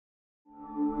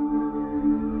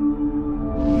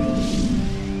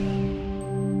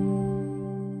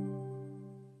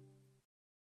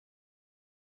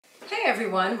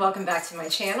everyone, welcome back to my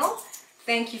channel.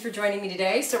 Thank you for joining me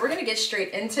today. So we're going to get straight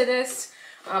into this.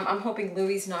 I'm hoping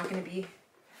Louie's not going to be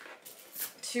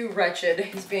too wretched.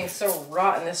 He's being so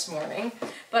rotten this morning.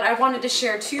 But I wanted to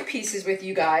share two pieces with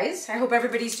you guys. I hope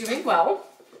everybody's doing well.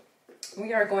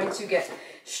 We are going to get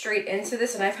straight into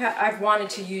this, and I've wanted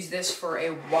to use this for a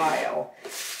while.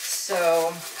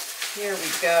 So here we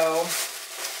go.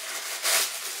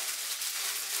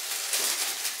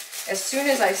 As soon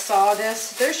as I saw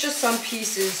this, there's just some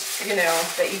pieces, you know,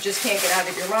 that you just can't get out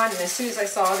of your mind. And as soon as I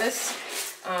saw this,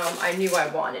 I knew I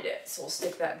wanted it. So we'll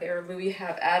stick that there. Louis,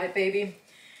 have at it, baby.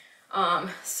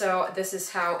 So this is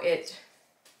how it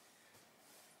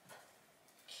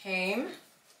came.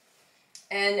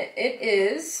 And it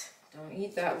is, don't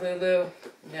eat that, Lulu.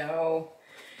 No.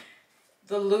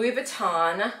 The Louis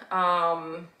Vuitton,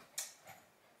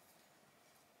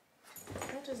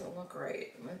 that doesn't look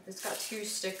right. It's got two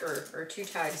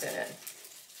tags in it.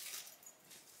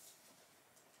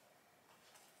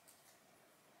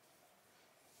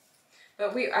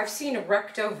 But I've seen a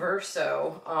Recto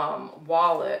Verso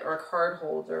wallet or card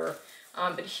holder,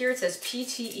 but here it says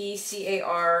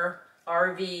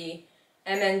PTECARRV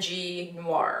MNG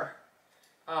Noir,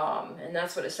 and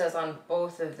that's what it says on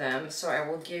both of them. So I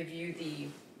will give you the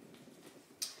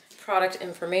product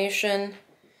information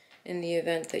in the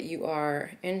event that you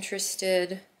are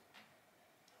interested.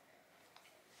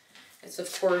 It's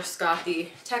of course got the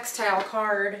textile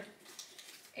card,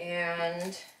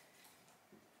 and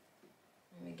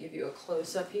let me give you a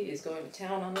close-up. He is going to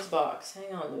town on this box.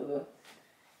 Hang on, Lulu.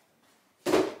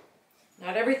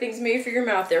 Not everything's made for your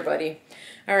mouth there, buddy.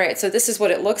 All right, so this is what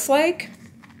it looks like.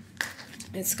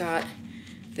 It's got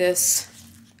this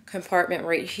compartment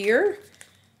right here.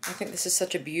 I think this is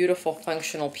such a beautiful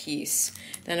functional piece.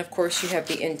 Then of course you have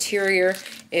the interior.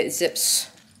 It zips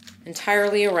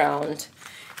entirely around,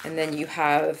 and then you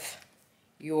have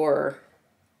your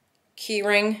key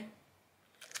ring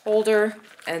holder,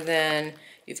 and then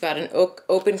you've got an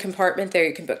open compartment there.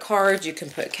 You can put cards, you can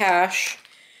put cash.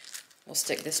 We'll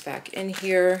stick this back in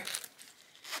here.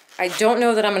 I don't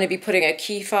know that I'm going to be putting a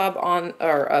key fob on,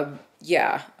 or on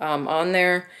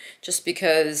there, just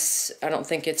because I don't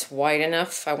think it's wide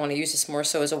enough. I want to use this more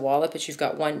so as a wallet, but you've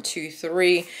got 1, 2,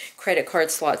 3 credit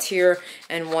card slots here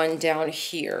and one down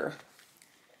here.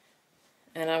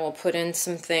 And I will put in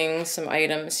some things, some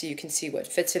items, so you can see what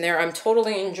fits in there. I'm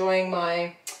totally enjoying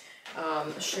my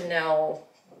Chanel,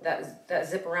 that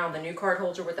zip around, the new card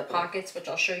holder with the pockets, which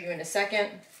I'll show you in a second.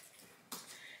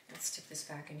 Let's stick this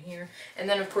back in here. And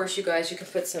then of course, you guys, you can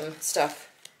put some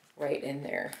stuff right in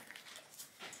there.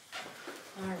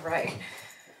 All right,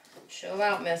 chill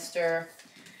out, mister.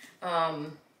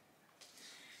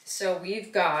 So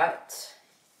we've got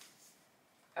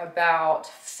about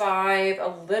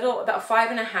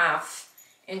 5.5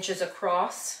 inches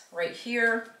across right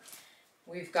here.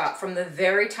 We've got from the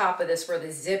very top of this where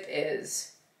the zip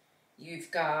is, you've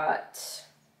got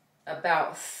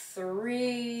about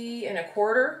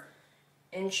 3.25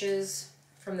 inches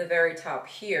from the very top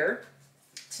here.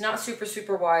 It's not super,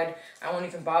 super wide. I won't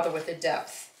even bother with the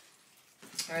depth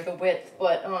or the width,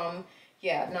 but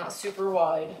yeah, not super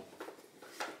wide.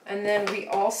 And then we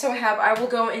also have, I will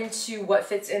go into what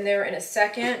fits in there in a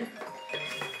second.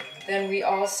 Then we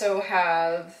also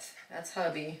have, that's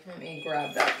hubby. Let me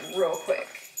grab that real quick.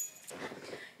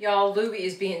 Y'all, Louie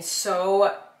is being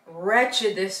so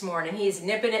wretched this morning. He's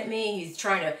nipping at me. He's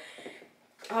trying to,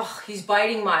 he's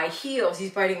biting my heels.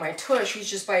 He's biting my tush. He's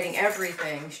just biting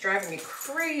everything. He's driving me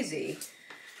crazy.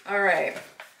 All right.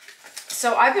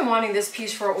 So I've been wanting this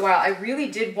piece for a while. I really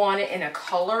did want it in a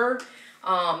color,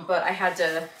 but I had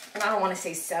to, and I don't want to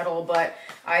say settle, but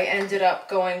I ended up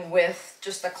going with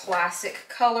just a classic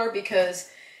color because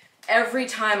every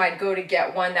time I'd go to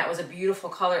get one that was a beautiful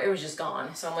color, it was just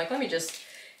gone. So I'm like, let me just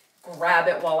grab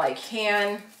it while I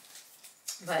can.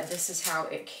 But this is how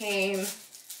it came.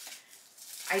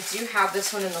 I do have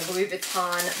this one in the Louis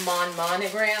Vuitton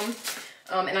Monogram,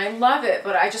 and I love it,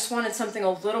 but I just wanted something a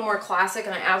little more classic,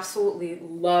 and I absolutely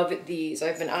love these.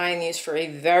 I've been eyeing these for a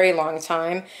very long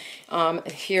time.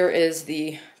 Here is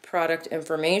the product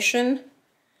information,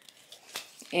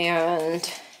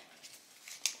 and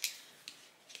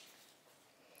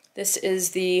this is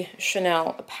the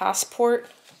Chanel passport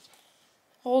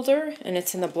holder, and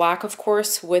it's in the black, of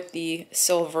course, with the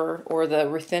silver, or the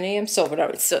Ruthenium silver. No,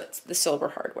 it's the silver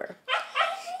hardware.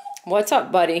 What's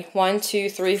up, buddy? 1, 2,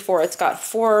 3, 4. It's got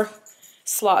 4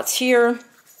 slots here.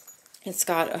 It's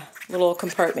got a little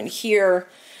compartment here,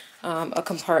 a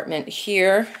compartment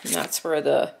here, and that's where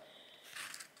the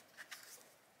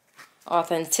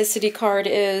authenticity card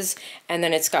is, and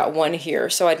then it's got one here.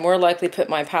 So I'd more likely put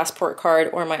my passport card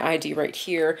or my ID right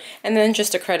here, and then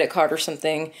just a credit card or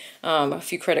something, a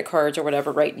few credit cards or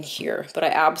whatever right in here. But I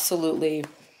absolutely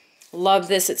love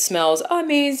this. It smells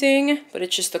amazing, but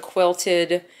it's just the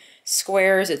quilted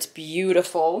squares. It's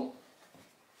beautiful.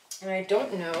 And I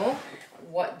don't know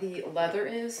what the leather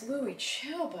is. Louie,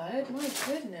 chill, bud. My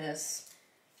goodness.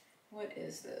 What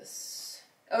is this?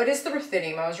 Oh, it is the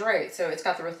Ruthenium. I was right. So it's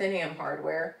got the Ruthenium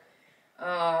hardware. It's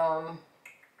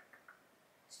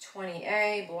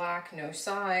 20A, black, no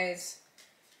size.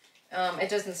 It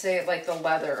doesn't say like the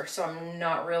leather, so I'm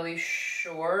not really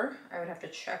sure. I would have to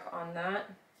check on that.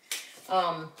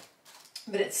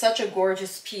 But it's such a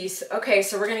gorgeous piece. Okay,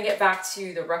 so we're gonna get back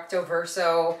to the Recto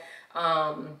Verso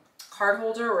card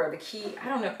holder or the key. I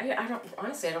don't know.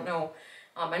 Honestly, I don't know.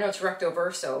 I know it's Recto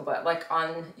Verso, but like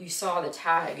you saw the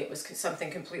tag, it was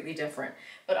something completely different.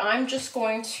 But I'm just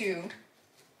going to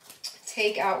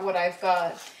take out what I've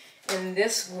got in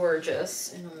this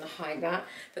gorgeous, and I'm gonna hide that,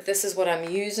 but this is what I'm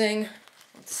using.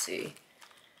 Let's see,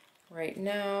 right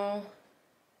now.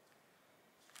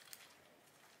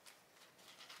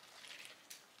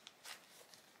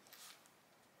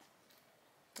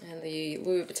 And the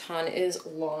Louis Vuitton is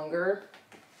longer.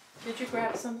 Did you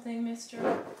grab something, mister?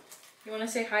 You want to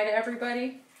say hi to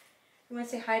everybody? You want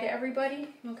to say hi to everybody? You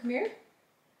want to come here?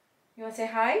 You want to say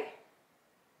hi?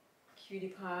 Cutie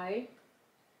pie.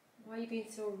 Why are you being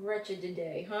so wretched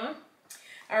today, huh?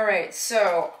 All right,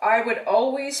 so I would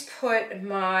always put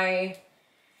my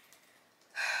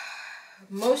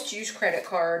most used credit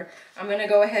card. I'm going to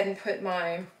go ahead and put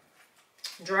my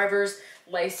driver's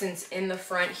license in the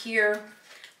front here.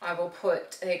 I will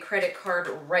put a credit card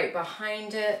right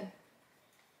behind it.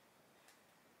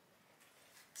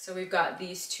 So we've got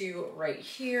these two right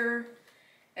here.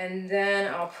 And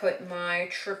then I'll put my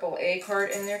AAA card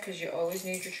in there because you always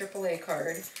need your AAA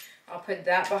card. I'll put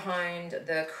that behind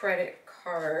the credit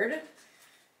card.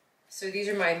 So these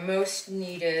are my most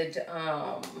needed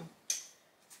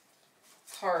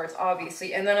cards,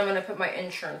 obviously. And then I'm going to put my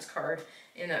insurance card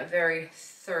in that very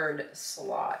third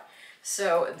slot.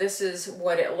 So this is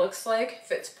what it looks like.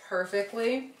 Fits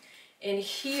perfectly. In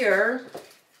here,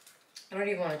 I don't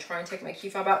even want to try and take my key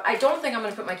fob out. I don't think I'm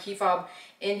going to put my key fob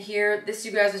in here. This,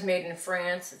 you guys, is made in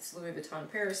France. It's Louis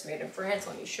Vuitton Paris, made in France.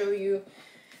 Let me show you.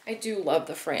 I do love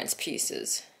the France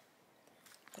pieces.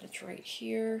 But it's right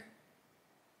here.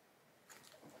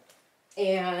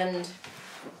 And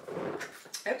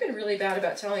I've been really bad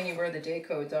about telling you where the day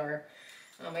codes are.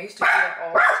 I used to do that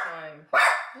all the time.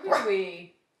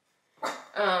 Louis.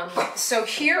 So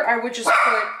here I would just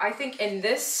put, I think in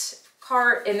this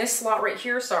card, in this slot right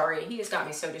here, sorry, he has got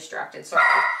me so distracted, sorry.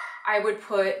 I would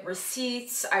put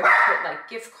receipts, I would put like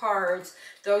gift cards,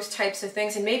 those types of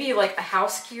things, and maybe like a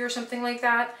house key or something like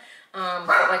that.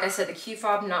 But like I said, the key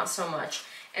fob, not so much.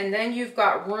 And then you've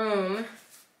got room,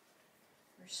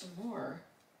 there's some more.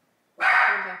 Put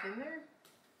them back in there.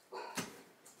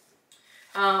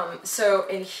 So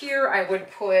in here I would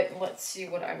put, let's see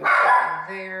what I would put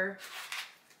in there.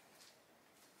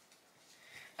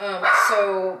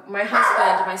 So my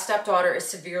husband, my stepdaughter, is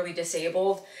severely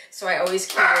disabled, so I always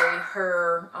carry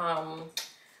her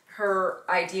her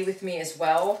ID with me as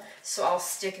well. So I'll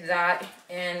stick that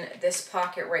in this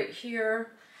pocket right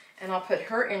here, and I'll put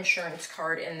her insurance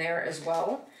card in there as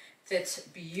well. Fits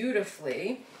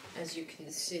beautifully, as you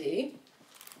can see,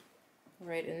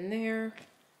 right in there.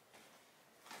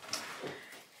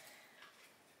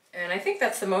 And I think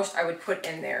that's the most I would put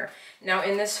in there. Now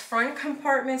in this front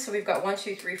compartment, so we've got 1,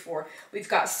 2, 3, 4. We've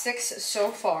got 6 so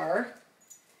far.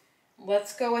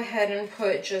 Let's go ahead and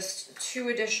put just 2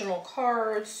 additional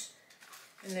cards.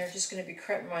 And they're just going to be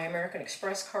my American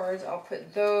Express cards. I'll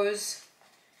put those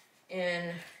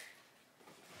in.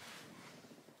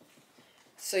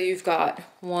 So you've got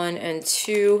 1 and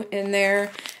 2 in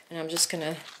there. And I'm just going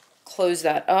to close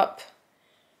that up.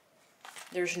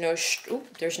 There's no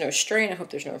strain. I hope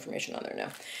there's no information on there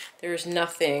now. There's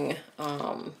nothing,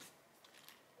 no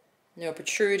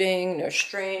protruding, no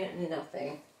strain,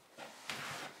 nothing.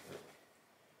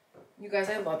 You guys,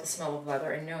 I love the smell of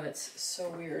leather. I know that's so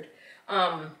weird.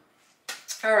 All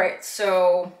right,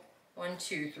 so 1,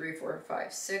 2, 3, 4,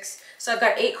 5, 6. So I've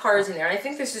got 8 cards in there, and I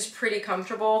think this is pretty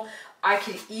comfortable. I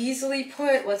could easily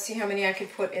put, let's see how many I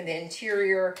could put in the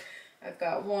interior. I've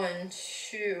got 1,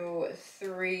 2,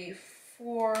 3,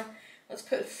 4. Let's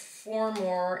put 4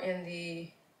 more in the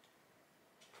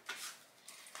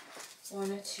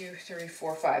 1, 2, 3,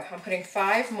 4, 5. I'm putting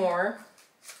 5 more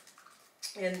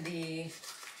in the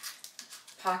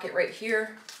pocket right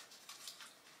here.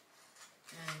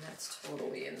 And that's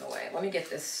totally in the way. Let me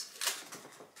get this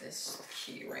this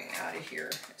key ring out of here.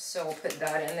 So we'll put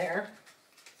that in there.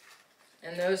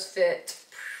 And those fit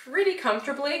pretty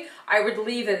comfortably. I would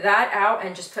leave that out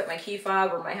and just put my key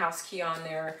fob or my house key on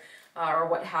there, or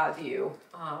what have you.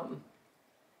 I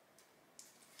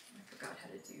forgot how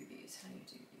to do these. How do you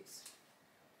do these?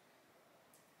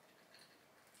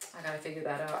 I gotta figure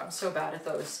that out. I'm so bad at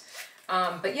those.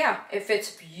 But yeah, it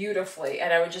fits beautifully.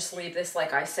 And I would just leave this,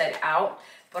 like I said, out.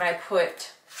 But I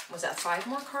put, was that 5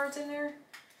 more cards in there?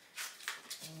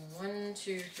 1,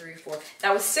 2, 3, 4.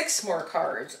 That was 6 more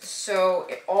cards. So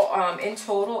it all, in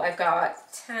total, I've got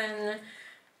 10,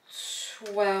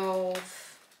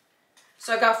 12.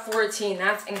 So I've got 14.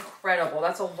 That's incredible.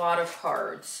 That's a lot of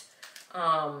cards.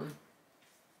 And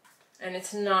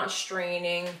it's not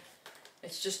straining.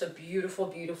 It's just a beautiful,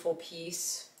 beautiful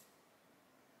piece.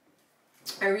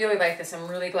 I really like this. I'm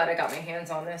really glad I got my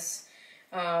hands on this.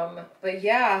 But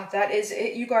yeah, that is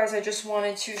it, you guys. I just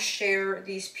wanted to share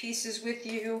these pieces with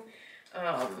you.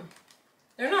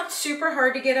 They're not super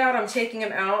hard to get out. I'm taking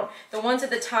them out. The ones at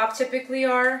the top typically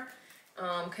are,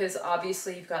 because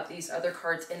obviously you've got these other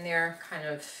cards in there kind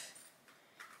of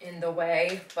in the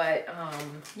way. But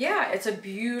yeah, it's a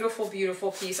beautiful,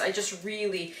 beautiful piece. I just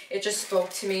really, it just spoke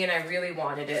to me and I really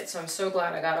wanted it. So I'm so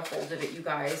glad I got a hold of it, you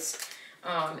guys.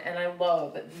 And I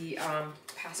love the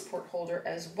passport holder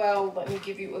as well. Let me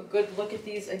give you a good look at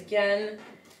these again.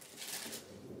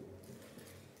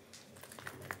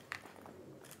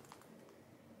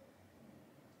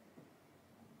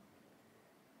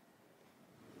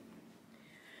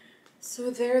 So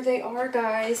there they are,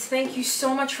 guys. Thank you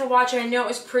so much for watching. I know it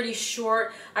was pretty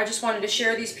short. I just wanted to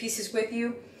share these pieces with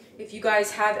you. If you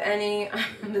guys have any,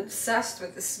 I'm obsessed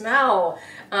with the smell.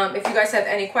 If you guys have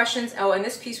any questions, oh, and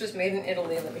this piece was made in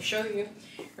Italy. Let me show you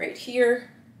right here.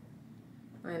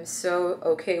 I'm so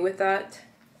okay with that.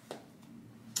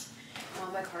 Oh,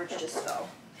 my cards just fell.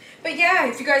 But yeah,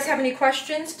 if you guys have any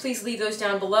questions, please leave those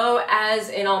down below. As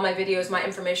in all my videos, my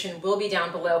information will be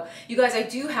down below. You guys, I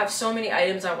do have so many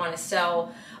items I want to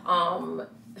sell.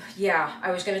 Yeah,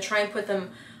 I was going to try and put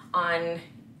them on.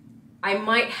 I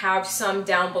might have some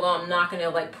down below. I'm not going to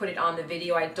like put it on the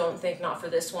video. I don't think, not for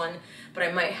this one, but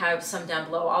I might have some down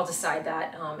below. I'll decide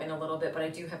that in a little bit, but I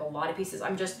do have a lot of pieces.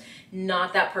 I'm just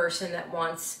not that person that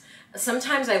wants,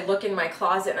 sometimes I look in my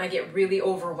closet and I get really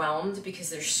overwhelmed because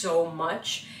there's so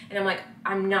much. And I'm like,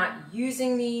 I'm not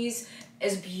using these.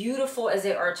 As beautiful as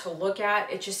they are to look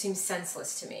at, it just seems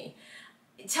senseless to me.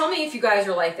 Tell me if you guys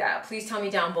are like that. Please tell me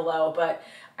down below, but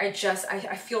I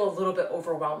feel a little bit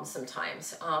overwhelmed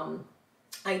sometimes.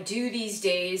 I do these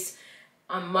days,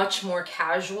 I'm much more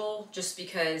casual just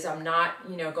because I'm not,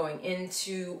 you know, going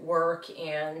into work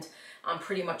and I'm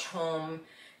pretty much home,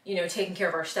 you know, taking care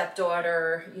of our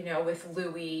stepdaughter, you know, with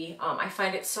Louis. I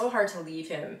find it so hard to leave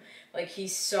him. Like,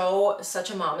 he's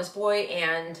such a mama's boy,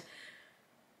 and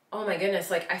oh my goodness,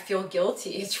 like, I feel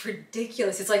guilty. It's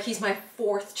ridiculous. It's like he's my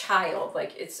 4th child.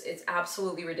 Like, it's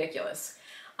absolutely ridiculous.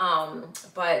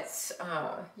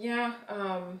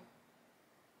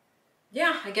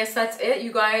 Yeah, I guess that's it,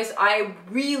 you guys. I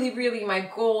really, my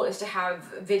goal is to have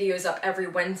videos up every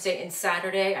Wednesday and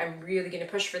Saturday. I'm really going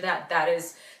to push for that. That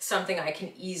is something I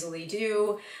can easily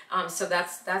do. So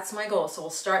that's my goal. So we'll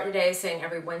start today saying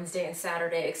every Wednesday and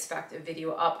Saturday, expect a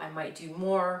video up. I might do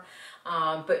more.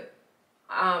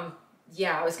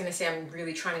 Yeah, I was going to say I'm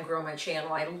really trying to grow my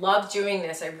channel. I love doing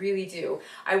this. I really do.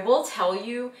 I will tell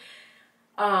you,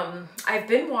 I've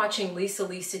been watching Lisa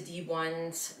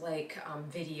D1's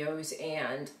videos,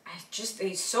 and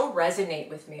they so resonate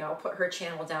with me. I'll put her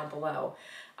channel down below.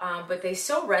 But they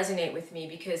so resonate with me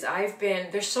because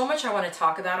there's so much I want to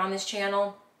talk about on this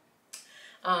channel.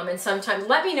 And sometimes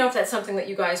let me know if that's something that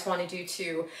you guys want to do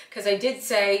too. Because I did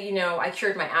say, you know, I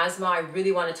cured my asthma. I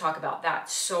really want to talk about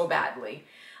that so badly.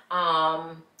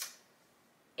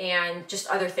 And just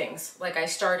other things. Like, I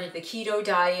started the keto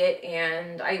diet,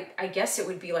 and I guess it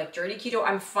would be like dirty keto.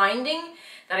 I'm finding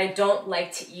that I don't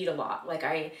like to eat a lot.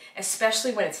 Like,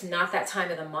 especially when it's not that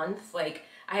time of the month, like,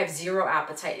 I have zero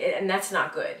appetite, and that's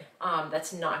not good.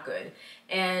 That's not good.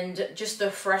 And just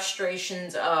the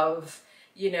frustrations of,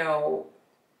 you know,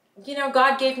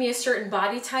 God gave me a certain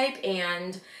body type,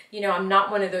 and, you know, I'm not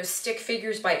one of those stick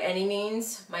figures by any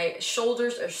means. My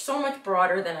shoulders are so much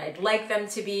broader than I'd like them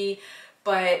to be.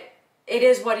 But it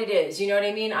is what it is, you know what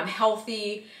I mean? I'm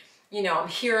healthy, you know, I'm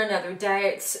here another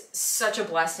day. It's such a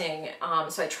blessing.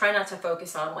 So I try not to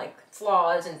focus on like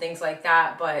flaws and things like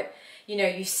that. But, you know,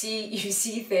 you see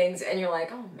things and you're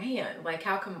like, oh man, like,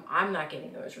 how come I'm not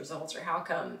getting those results, or how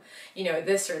come, you know,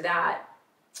 this or that.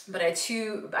 But I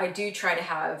do try to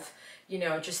have, you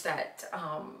know, just that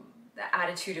the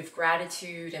attitude of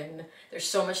gratitude, and there's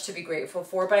so much to be grateful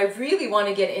for. But I really want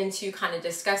to get into kind of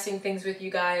discussing things with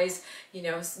you guys, you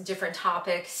know, different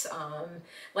topics.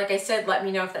 Like I said, let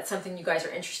me know if that's something you guys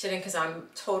are interested in, because I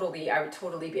would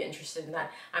totally be interested in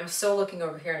that. I'm so looking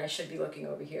over here, and I should be looking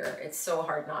over here. It's so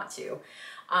hard not to.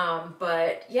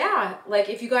 But yeah, like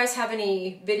if you guys have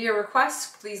any video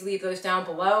requests, please leave those down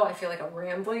below. I feel like I'm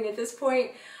rambling at this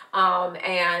point.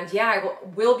 And yeah, I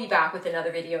will be back with another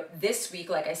video this week.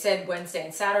 Like I said, Wednesday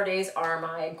and Saturdays are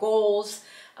my goals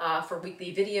for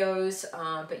weekly videos.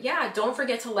 But yeah, don't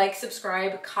forget to like,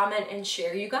 subscribe, comment, and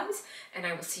share, you guys. And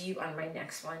I will see you on my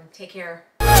next one. Take care.